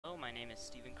my name is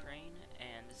Stephen Crane,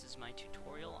 and this is my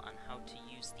tutorial on how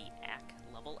to use the ACK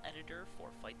level editor for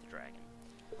Fight the Dragon.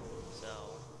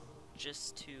 So,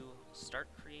 just to start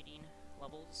creating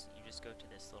levels, you just go to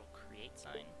this little create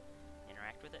sign,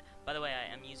 interact with it. By the way,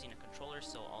 I am using a controller,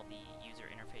 so all the user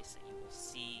interface that you will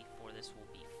see for this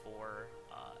will be for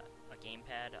a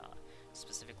gamepad,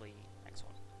 specifically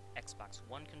Xbox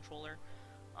One controller.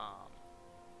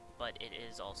 But it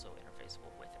is also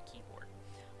interfaceable with a keyboard.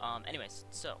 Anyways,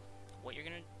 so what you're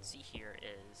going to see here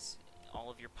is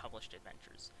all of your published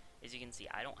adventures. As you can see,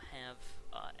 I don't have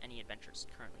any adventures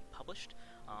currently published.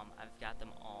 I've got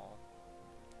them all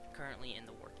currently in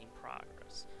the working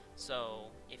progress.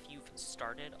 So if you've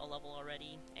started a level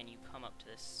already and you come up to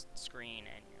this screen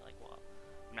and you're like, well,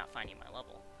 I'm not finding my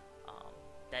level,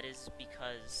 that is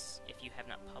because if you have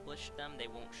not published them, they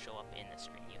won't show up in the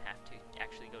screen. You have to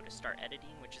actually go to start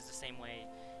editing, which is the same way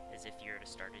as if you're to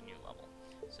start a new level.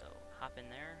 So hop in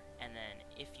there, and then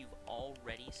if you've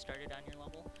already started on your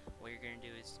level, what you're going to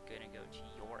do is going to go to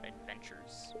your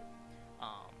adventures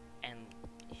and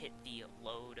hit the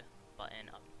load button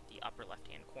up the upper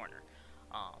left hand corner.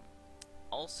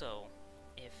 Also,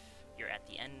 if you're at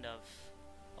the end of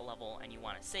a level and you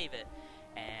want to save it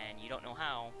and you don't know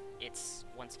how, it's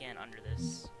once again under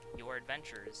this your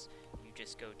adventures. You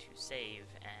just go to save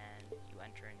and you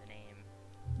enter in the name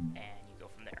and you go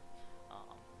from there.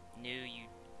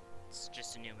 It's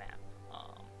just a new map,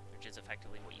 which is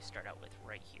effectively what you start out with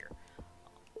right here.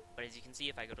 But as you can see,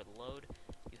 if I go to the load,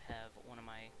 you have one of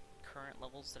my current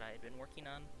levels that I had been working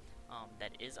on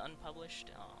that is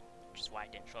unpublished, which is why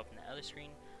it didn't show up in the other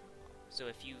screen. So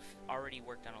if you've already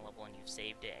worked on a level and you've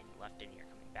saved it and you left it and you're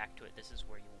coming back to it, this is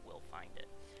where you will find it.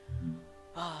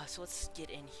 So let's get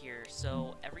in here.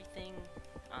 So everything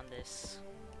on this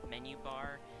menu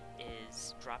bar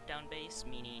is drop-down based,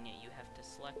 meaning you have to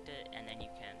select it and then you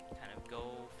can kind of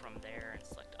go from there and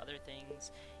select other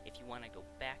things. If you want to go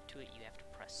back to it, you have to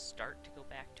press start to go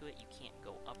back to it. You can't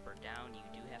go up or down. You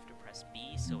do have to press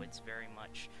B, so it's very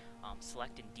much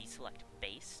select and deselect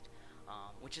based.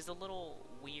 Which is a little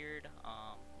weird,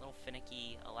 a little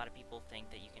finicky. A lot of people think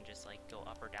that you can just like go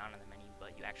up or down in the menu,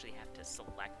 but you actually have to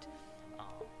select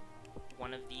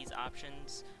one of these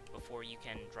options before you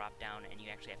can drop down, and you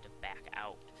actually have to back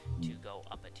out to go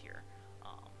up a tier.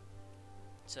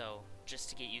 So just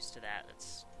to get used to that,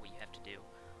 that's what you have to do.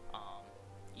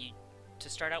 To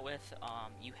start out with,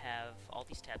 you have all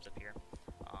these tabs up here,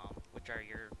 which are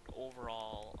your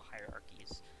overall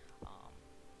hierarchies.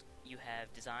 You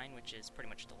have design, which is pretty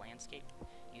much the landscape.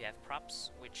 You have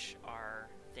props, which are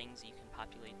things you can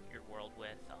populate your world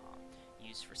with,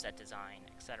 used for set design,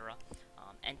 etc.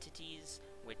 Entities,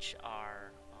 which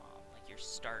are like your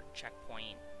start,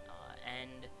 checkpoint,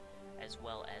 end, as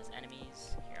well as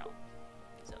enemies. Here, I'll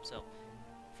pick this up. So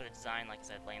for the design, like I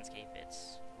said, landscape,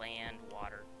 it's land,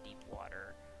 water, deep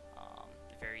water,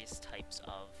 various types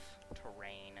of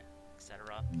terrain,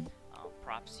 etc.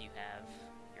 Props, you have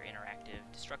your interactive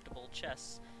destructible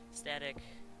chests, static,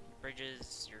 your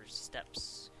bridges, your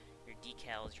steps, your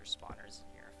decals, your spawners,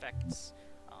 your effects.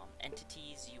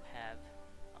 Entities, you have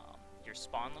your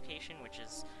spawn location, which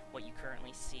is what you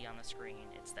currently see on the screen.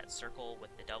 It's that circle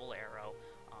with the double arrow.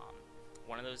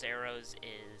 One of those arrows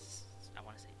is, I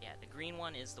want to say, yeah, the green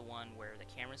one is the one where the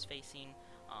camera's facing,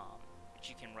 which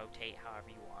you can rotate however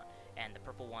you want, and the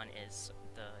purple one is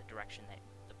the direction that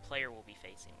the player will be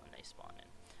facing when they spawn in.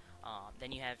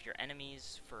 Then you have your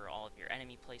enemies for all of your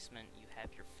enemy placement. You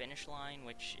have your finish line,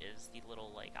 which is the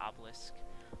little like obelisk,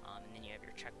 and then you have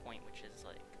your checkpoint, which is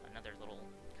like another little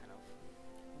kind of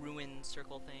ruin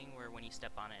circle thing where when you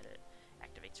step on it, it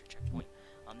activates your checkpoint.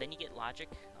 Then you get logic.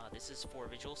 This is for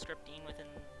visual scripting within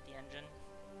the engine.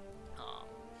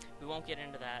 We won't get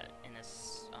into that in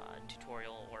this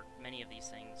tutorial or many of these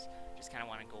things. Just kind of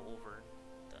want to go over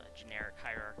the generic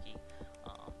hierarchy.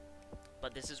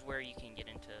 But this is where you can get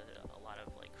into a lot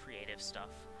of like creative stuff.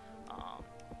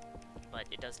 But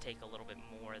it does take a little bit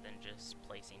more than just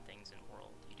placing things in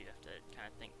world. You do have to kind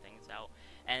of think things out.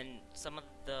 And some of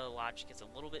the logic is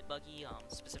a little bit buggy,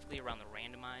 specifically around the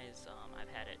randomize. I've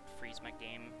had it freeze my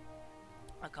game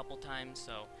a couple times,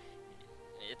 so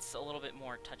it's a little bit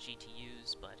more touchy to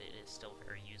use, but it is still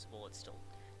very usable. It still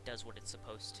does what it's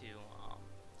supposed to.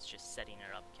 It's just setting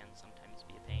it up can sometimes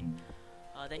be a pain.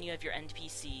 Then you have your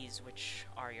NPCs, which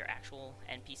are your actual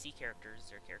NPC characters.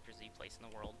 They're characters that you place in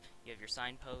the world. You have your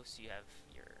signposts, you have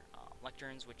your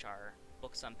lecterns, which are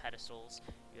books on pedestals.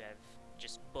 You have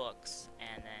just books,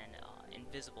 and then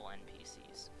invisible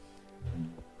NPCs.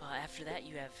 After that,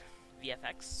 you have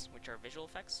VFX, which are visual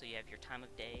effects. So you have your time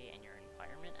of day and your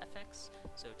environment effects.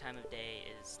 So time of day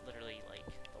is literally like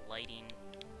the lighting,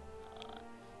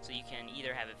 So you can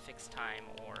either have it fixed time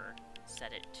or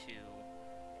set it to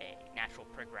a natural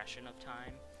progression of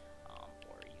time,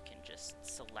 or you can just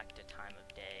select a time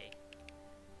of day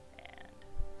and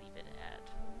leave it at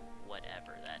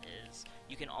whatever that is.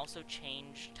 You can also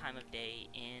change time of day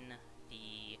in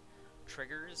the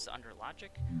triggers under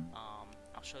logic.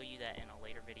 I'll show you that in a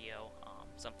later video,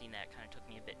 something that kind of took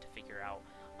me a bit to figure out.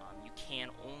 You can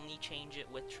only change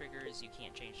it with triggers, you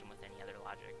can't change them with any other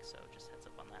logic, so just heads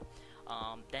up on that.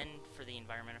 Then for the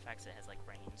environment effects, it has like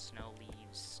rain, snow,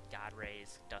 leaves, god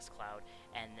rays, dust cloud,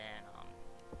 and then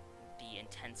the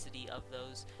intensity of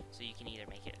those, so you can either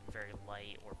make it very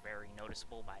light or very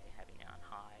noticeable by having it on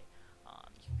high.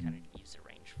 You can kind of use the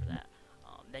range for that.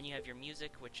 Then you have your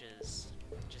music, which is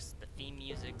just the theme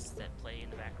musics that play in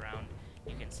the background.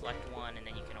 You can select one, and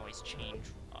then you can always change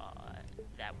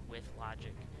that with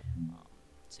logic,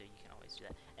 so you can always do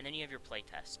that. And then you have your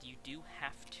playtest. You do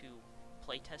have to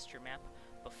playtest your map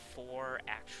before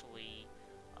actually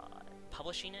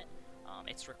publishing it.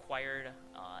 It's required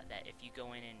that if you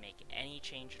go in and make any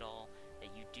change at all, that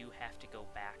you do have to go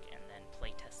back and then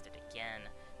playtest it again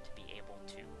to be able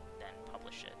to then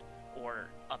publish it, or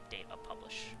update a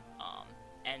publish.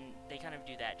 And they kind of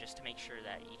do that just to make sure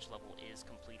that each level is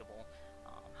completable.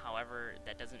 However,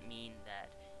 that doesn't mean that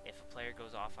if a player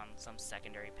goes off on some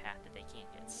secondary path that they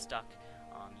can't get stuck.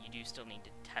 You do still need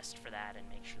to test for that and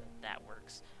make sure that that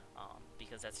works,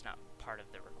 because that's not part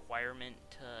of the requirement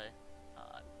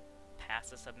to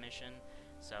pass a submission.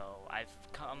 So I've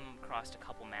come across a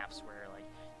couple maps where like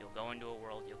you'll go into a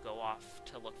world, you'll go off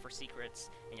to look for secrets,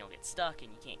 and you'll get stuck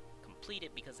and you can't complete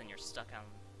it because then you're stuck on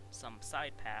some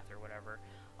side path or whatever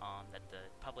that the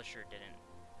publisher didn't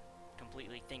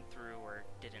completely think through or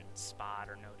didn't spot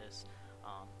or notice.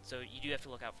 So you do have to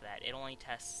look out for that. It only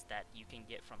tests that you can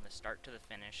get from the start to the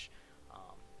finish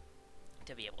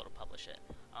to be able to publish it.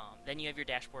 Then you have your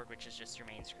dashboard, which is just your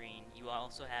main screen. You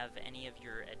also have any of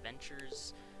your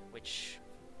adventures, which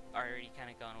are already kind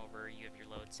of gone over. You have your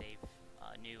load, save,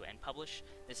 new, and publish.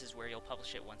 This is where you'll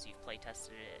publish it once you've play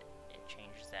tested it. It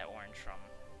changes that orange from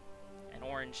an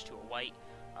orange to a white,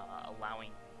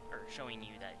 allowing or showing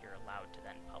you that you're allowed to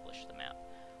then publish the map.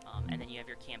 And then you have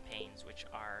your campaigns, which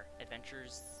are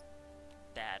adventures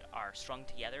that are strung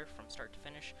together from start to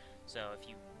finish. So if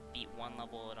you beat one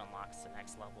level, it unlocks the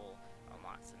next level,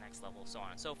 so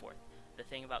on and so forth. The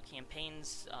thing about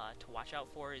campaigns to watch out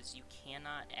for is you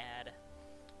cannot add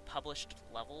published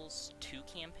levels to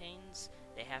campaigns.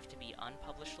 They have to be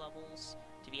unpublished levels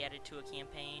to be added to a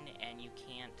campaign, and you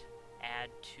can't add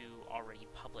to already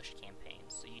published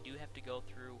campaigns. So you do have to go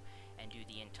through and do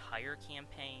the entire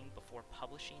campaign before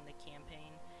publishing the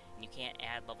campaign, and you can't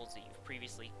add levels that you've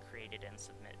previously created and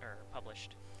submit or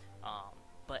published.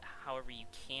 But however, you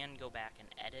can go back and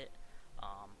edit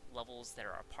levels that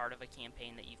are a part of a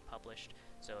campaign that you've published.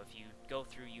 So if you go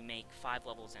through, you make 5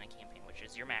 levels in a campaign, which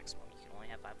is your maximum. You can only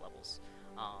have 5 levels.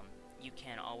 You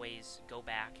can always go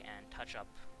back and touch up,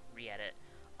 re-edit,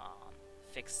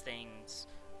 fix things,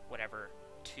 whatever,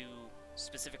 to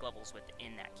specific levels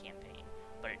within that campaign.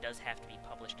 But it does have to be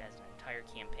published as an entire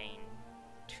campaign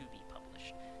to be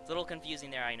published. It's a little confusing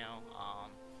there, I know,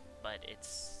 but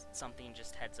it's something,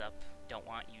 just heads up. Don't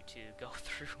want you to go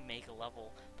through, make a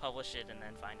level, publish it, and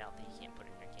then find out that you can't put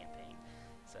it in your campaign.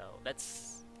 So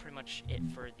that's pretty much it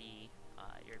for the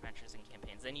your adventures and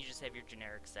campaigns. Then you just have your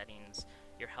generic settings,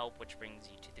 your help, which brings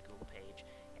you to the Google page,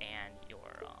 and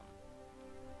your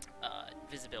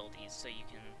visibilities, so you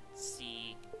can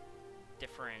see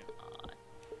different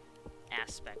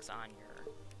aspects on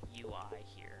your UI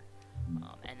here,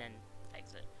 and then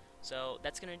exit. So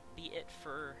that's going to be it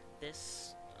for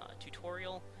this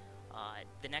tutorial.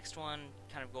 The next one,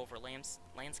 kind of go over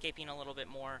landscaping a little bit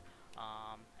more,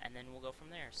 and then we'll go from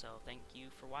there. So thank you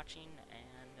for watching,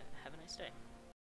 and